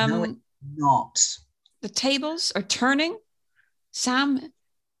 We no, it's not. The tables are turning. Sam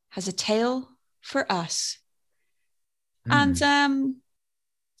has a tale for us. And Mm.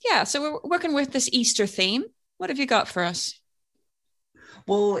 yeah, so we're working with this Easter theme. What have you got for us?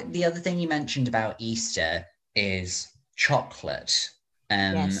 Well, the other thing you mentioned about Easter is chocolate.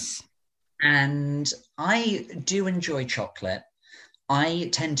 Um, Yes. and I do enjoy chocolate. I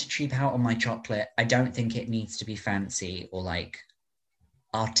tend to cheap out on my chocolate. I don't think it needs to be fancy or like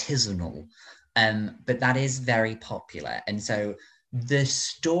artisanal. But that is very popular. And so the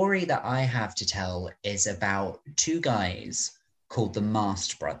story that I have to tell is about two guys called the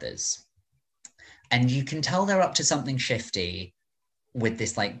Mast Brothers. And you can tell they're up to something shifty with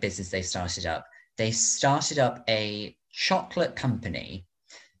this like business they started up. They started up a chocolate company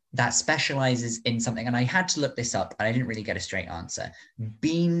that specializes in something, and I had to look this up and I didn't really get a straight answer.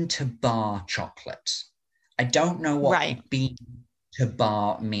 Bean to bar chocolate. I don't know what Right. bean to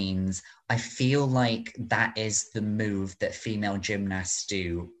bar means. I feel like that is the move that female gymnasts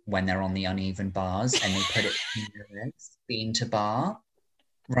do when they're on the uneven bars and they put it in their legs, bean to bar,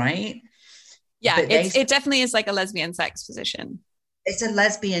 right? Yeah, But they it definitely is like a lesbian sex position. It's a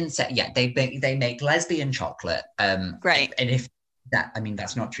lesbian set. Yeah, they make lesbian chocolate. Great. And if that, I mean,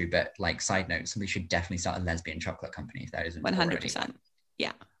 that's not true, but like side notes, we should definitely start a lesbian chocolate company if that isn't already. 100%.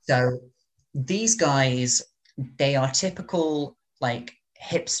 Yeah. So these guys, they are typical like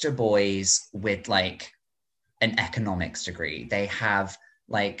hipster boys with like an economics degree. They have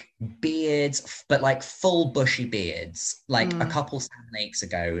like beards, but like full bushy beards, like a couple Sam Lakes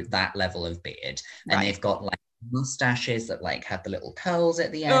ago, that level of beard. And Right. they've got like mustaches that like have the little curls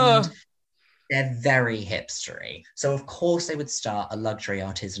at the end. Oh, They're very hipstery. So of course they would start a luxury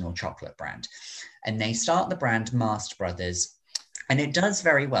artisanal chocolate brand. And they start the brand Mast Brothers. And it does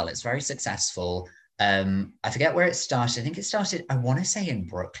very well. It's very successful. I forget where it started. I think it started, I want to say in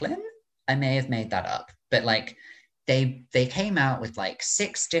Brooklyn. I may have made that up, but like they came out with like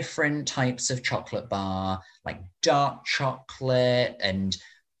 6 different types of chocolate bar, like dark chocolate and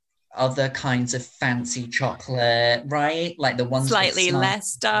other kinds of fancy chocolate, right? Like the ones slightly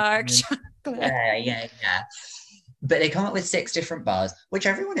less dark chocolate. yeah. But they come up with 6 different bars, which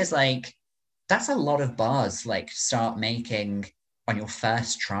everyone is like, that's a lot of bars, like start making on your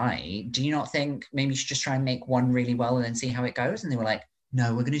first try. Do you not think maybe you should just try and make one really well and then see how it goes? And they were like, no,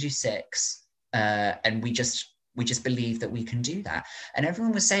 we're going to do 6. And we just believe that we can do that. And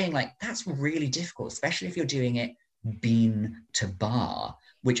everyone was saying like, that's really difficult, especially if you're doing it bean to bar,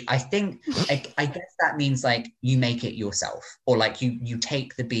 which I think, I guess that means like you make it yourself, or like you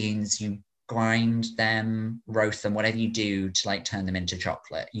take the beans, you grind them, roast them, whatever you do to like turn them into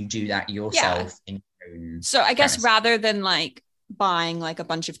chocolate. You do that yourself in your own So I guess premise. rather than like buying like a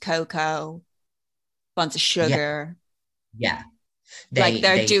bunch of cocoa, bunch of sugar, Yeah.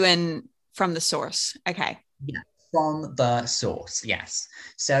 they're doing from the source. Okay. Yeah, from the source, yes.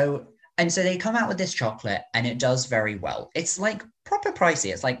 So they come out with this chocolate and it does very well. It's like proper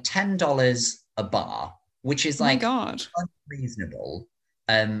pricey. It's like $10 a bar, which is Oh my like God. unreasonable.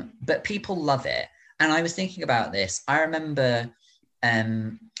 But people love it. And I was thinking about this. I remember,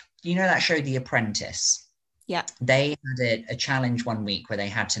 you know that show The Apprentice? Yeah. They had a challenge one week where they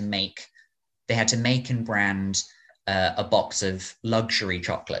had to make and brand a box of luxury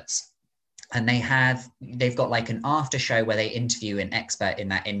chocolates. And they've got like an after show where they interview an expert in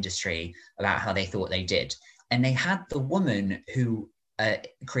that industry about how they thought they did. And they had the woman who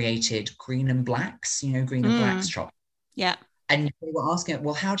created Green and Blacks, Green and Blacks chocolate. Yeah. And they were asking her,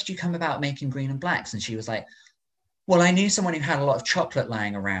 well, how did you come about making Green and Blacks? And she was like, well, I knew someone who had a lot of chocolate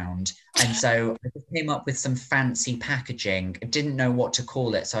lying around. And so I just came up with some fancy packaging. I didn't know what to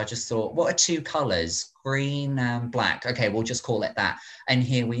call it. So I just thought, what are 2 colors? Green and black. Okay, we'll just call it that. And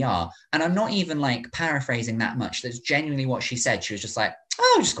here we are. And I'm not even like paraphrasing that much. That's genuinely what she said. She was just like,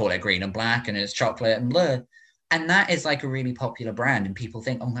 oh, I'll just call it green and black and it's chocolate and blah. And that is like a really popular brand. And people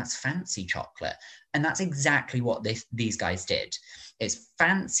think, oh, that's fancy chocolate. And that's exactly what these guys did. It's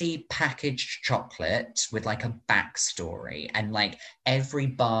fancy packaged chocolate with like a backstory. And like every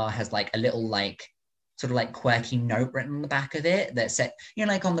bar has like a little like sort of like quirky note written on the back of it that said,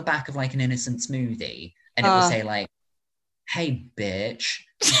 like on the back of like an innocent smoothie. And it will say like, hey, bitch,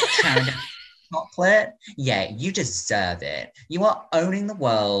 chocolate. Yeah, you deserve it. You are owning the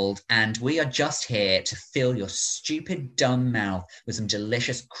world, and we are just here to fill your stupid, dumb mouth with some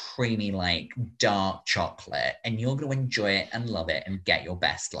delicious, creamy, like dark chocolate, and you're going to enjoy it and love it and get your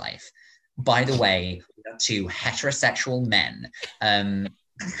best life. By the way, we are 2 heterosexual men.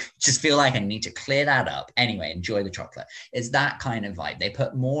 Just feel like I need to clear that up. Anyway, enjoy the chocolate. It's that kind of vibe. They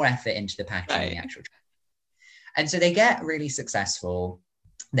put more effort into the packaging than the actual chocolate. And so they get really successful.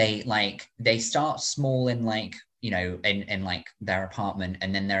 They start small in like, in like their apartment,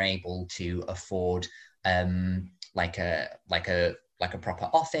 and then they're able to afford like a proper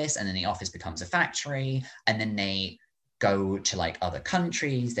office, and then the office becomes a factory, and then they go to like other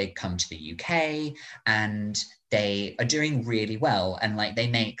countries. They come to the UK and they are doing really well. And like they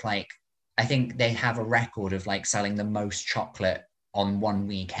make like, I think they have a record of like selling the most chocolate on one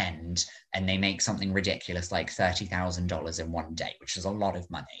weekend, and they make something ridiculous like $30,000 in one day, which is a lot of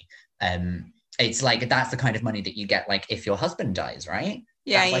money. It's like that's the kind of money that you get like if your husband dies, right?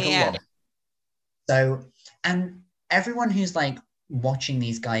 Yeah, that's like a lot. So, and everyone who's like watching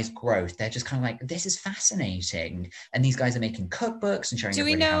these guys' growth, they're just kind of like, this is fascinating. And these guys are making cookbooks and showing. Do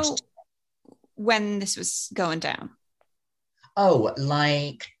we know when this was going down? Oh,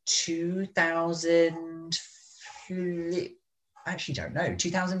 like 2000. I actually don't know.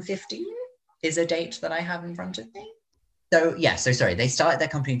 2015 is a date that I have in front of me. So yeah, so sorry, they started their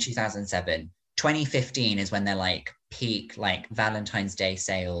company in 2007. 2015 is when they're like peak, like Valentine's Day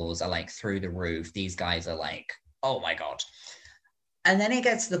sales are like through the roof. These guys are like, oh my God. And then it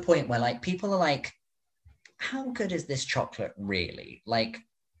gets to the point where like people are like, how good is this chocolate really? Like,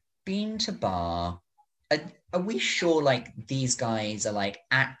 bean to bar, are we sure like these guys are like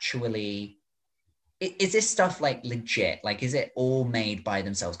actually, is this stuff like legit? Like, is it all made by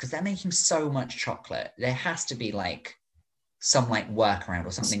themselves? Because they're making so much chocolate. There has to be like some like workaround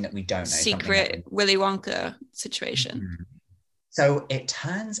or something that we don't know. Secret Willy Wonka situation. Mm-hmm. So it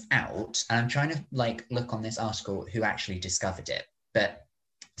turns out, and I'm trying to like look on this article who actually discovered it, but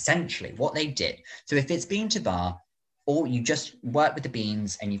essentially what they did. So if it's bean to bar, or you just work with the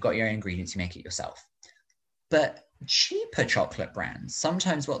beans and you've got your own ingredients, you make it yourself. But cheaper chocolate brands,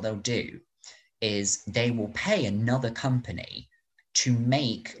 sometimes what they'll do is they will pay another company to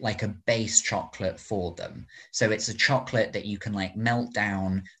make like a base chocolate for them. So it's a chocolate that you can like melt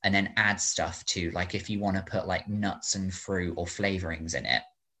down and then add stuff to, like if you want to put like nuts and fruit or flavorings in it.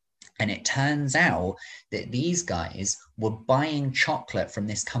 And it turns out that these guys were buying chocolate from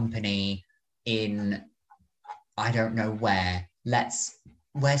this company in, I don't know where.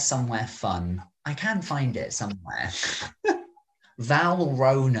 Where's somewhere fun? I can find it somewhere.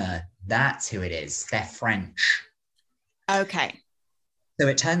 Valrhona, that's who it is. They're French. Okay. So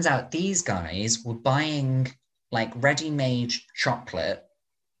it turns out these guys were buying like ready-made chocolate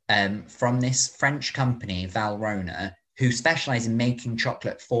from this French company, Valrhona, who specialize in making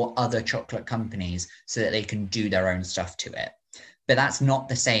chocolate for other chocolate companies so that they can do their own stuff to it. But that's not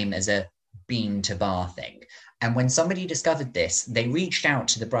the same as a bean to bar thing. And when somebody discovered this, they reached out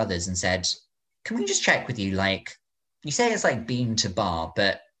to the brothers and said, can we just check with you? Like, you say it's like bean to bar,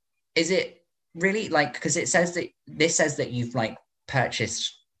 but is it really like, because it says that this says that you've like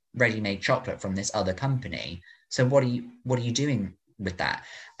purchased ready-made chocolate from this other company. So what are you doing with that?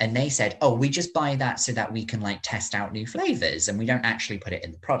 And they said, oh, we just buy that so that we can like test out new flavors and we don't actually put it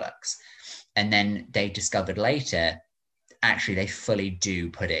in the products. And then they discovered later, actually, they fully do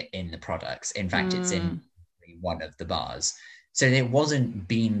put it in the products. In fact, it's in one of the bars. So it wasn't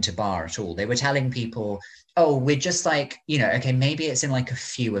bean to bar at all. They were telling people, oh, we're just like, you know, okay, maybe it's in like a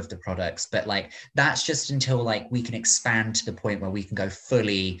few of the products, but like that's just until like we can expand to the point where we can go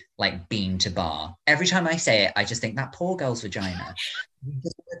fully like bean to bar. Every time I say it, I just think that poor girl's vagina. We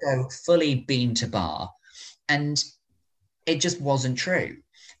just want to go fully bean to bar. And it just wasn't true.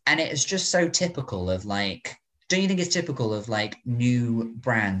 And it is just so typical of like, don't you think it's typical of like new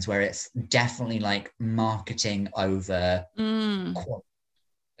brands where it's definitely like marketing over quality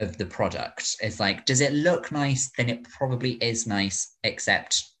of the product? It's like, does it look nice? Then it probably is nice,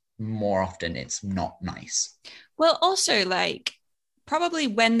 except more often it's not nice. Well, also like probably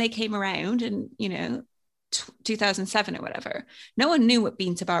when they came around in, 2007 or whatever, no one knew what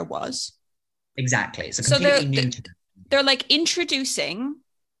bean to bar was. Exactly. It's a completely new. They're like introducing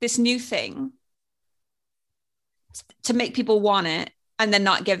this new thing to make people want it and then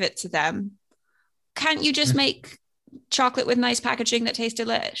not give it to them. Can't you just make chocolate with nice packaging that tastes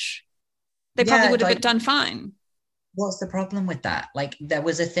delish? They probably would have done fine. What's the problem with that? Like there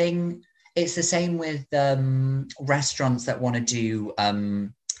was a thing, it's the same with restaurants that want to do,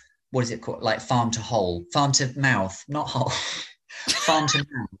 what is it called? Like farm to mouth, not whole, farm to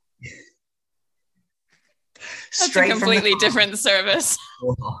mouth. That's a completely different service.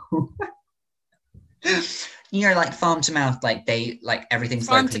 You know, like farm to mouth, like they like everything's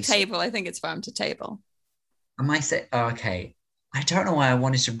farm to table. I think it's farm to table. I might say, oh, okay. I don't know why I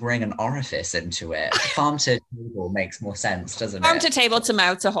wanted to bring an orifice into it. Farm to table makes more sense, doesn't farm it? Farm to table to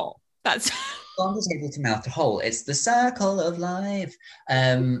mouth to hole. That's farm to table to mouth to hole. It's the circle of life.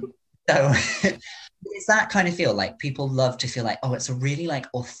 So it's that kind of feel like people love to feel like, oh, it's a really like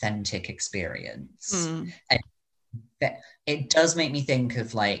authentic experience. And it does make me think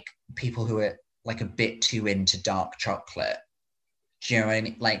of like people who are like a bit too into dark chocolate. Do you know what I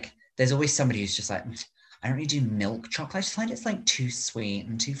mean? Like there's always somebody who's just like, I don't really do milk chocolate. I just find it's like too sweet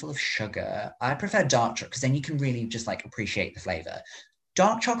and too full of sugar. I prefer dark chocolate because then you can really just like appreciate the flavor.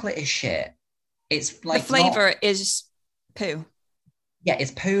 Dark chocolate is shit. It's like the flavor is poo. Yeah,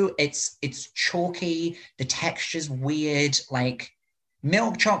 it's poo. It's chalky. The texture's weird. Like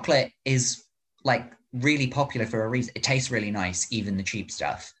milk chocolate is like really popular for a reason. It tastes really nice, even the cheap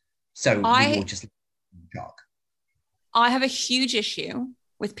stuff. So we will just shock. I have a huge issue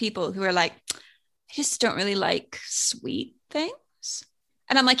with people who are like, I just don't really like sweet things.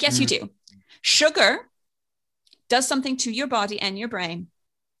 And I'm like, yes, you do. Sugar does something to your body and your brain,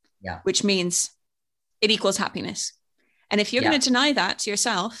 which means it equals happiness. And if you're going to deny that to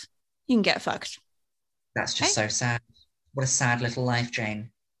yourself, you can get fucked. That's just so sad. What a sad little life,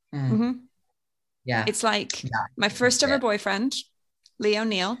 Jane. Yeah. It's like my first ever boyfriend, Lee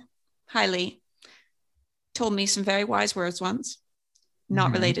O'Neill, hi Lee, told me some very wise words once,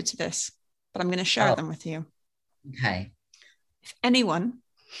 not related to this. but I'm going to share them with you. Okay. If anyone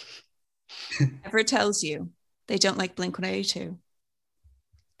ever tells you they don't like Blink-182,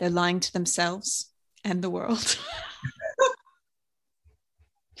 they're lying to themselves and the world.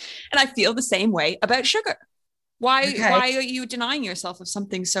 And I feel the same way about sugar. Why are you denying yourself of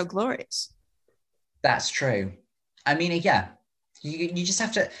something so glorious? That's true. I mean, yeah, you just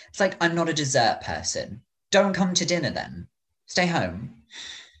have to, it's like, I'm not a dessert person. Don't come to dinner then. Stay home.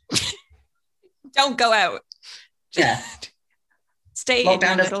 Don't go out. Yeah. Stay in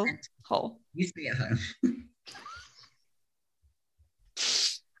your little hole. You stay at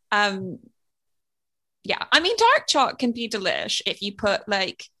home. Yeah, I mean, dark choc can be delish if you put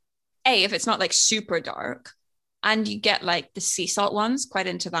like, if it's not like super dark, and you get like the sea salt ones, quite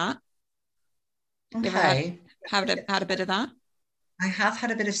into that. Okay. You ever had a bit of that? I have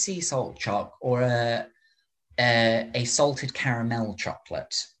had a bit of sea salt choc or a salted caramel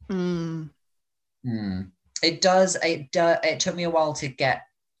chocolate. It does. It took me a while to get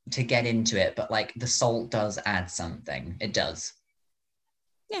into it, but like the salt does add something. It does.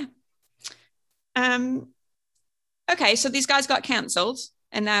 Yeah. Okay, so these guys got cancelled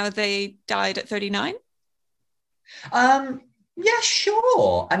and now they died at 39. Yeah,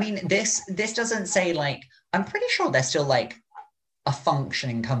 sure. I mean, this doesn't say like, I'm pretty sure they're still like a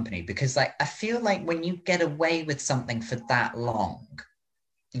functioning company, because like I feel like when you get away with something for that long,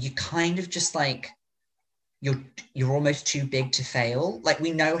 you kind of just like you're almost too big to fail. Like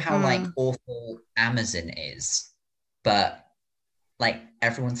we know how like awful Amazon is, but like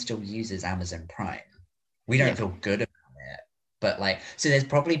everyone still uses Amazon Prime. We don't feel good about it, but like, so there's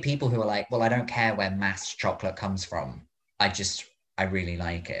probably people who are like, well, I don't care where mass chocolate comes from. I really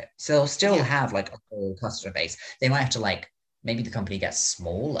like it. So they'll still have like a whole customer base. They might have to like, maybe the company gets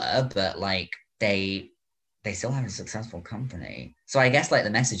smaller, but like they still have a successful company. So I guess like the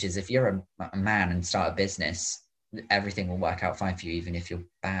message is, if you're a man and start a business, everything will work out fine for you, even if you're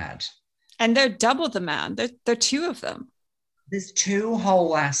bad. And they're double the man. They're two of them. There's two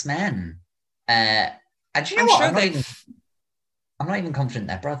whole ass men. And you know what? I'm not even confident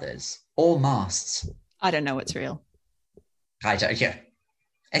they're brothers or masts. I don't know what's real. Yeah.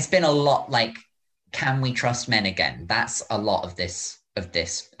 It's been a lot like, can we trust men again? That's a lot of this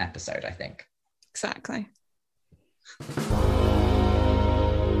episode, I think. Exactly.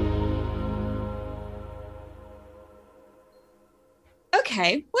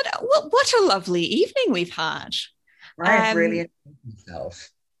 Okay, what a lovely evening we've had. I've really enjoyed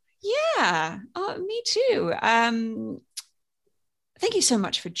myself. Yeah, me too. Thank you so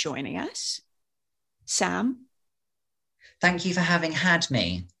much for joining us, Sam. Thank you for having had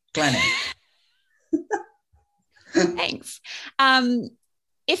me, Glennie. Thanks.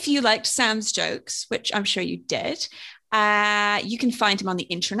 If you liked Sam's jokes, which I'm sure you did, you can find him on the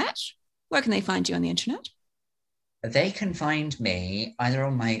internet. Where can they find you on the internet? They can find me either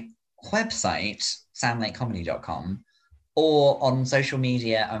on my website, samlakecomedy.com, or on social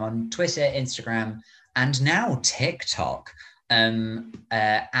media. I'm on Twitter, Instagram, and now TikTok at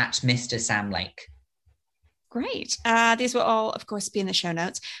Mr. Sam Lake. Great. These will all, of course, be in the show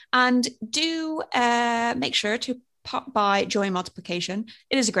notes. And do make sure to pop by Joy Multiplication.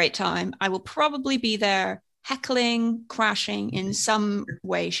 It is a great time. I will probably be there heckling, crashing in some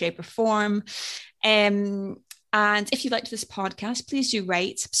way, shape, or form. And if you liked this podcast, please do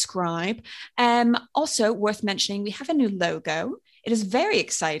rate, subscribe. Also worth mentioning, we have a new logo. It is very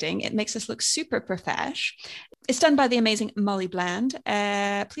exciting. It makes us look super profesh. It's done by the amazing Molly Bland.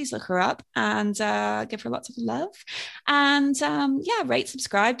 Please look her up and give her lots of love. And rate,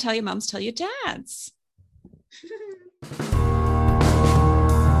 subscribe, tell your mums, tell your dads.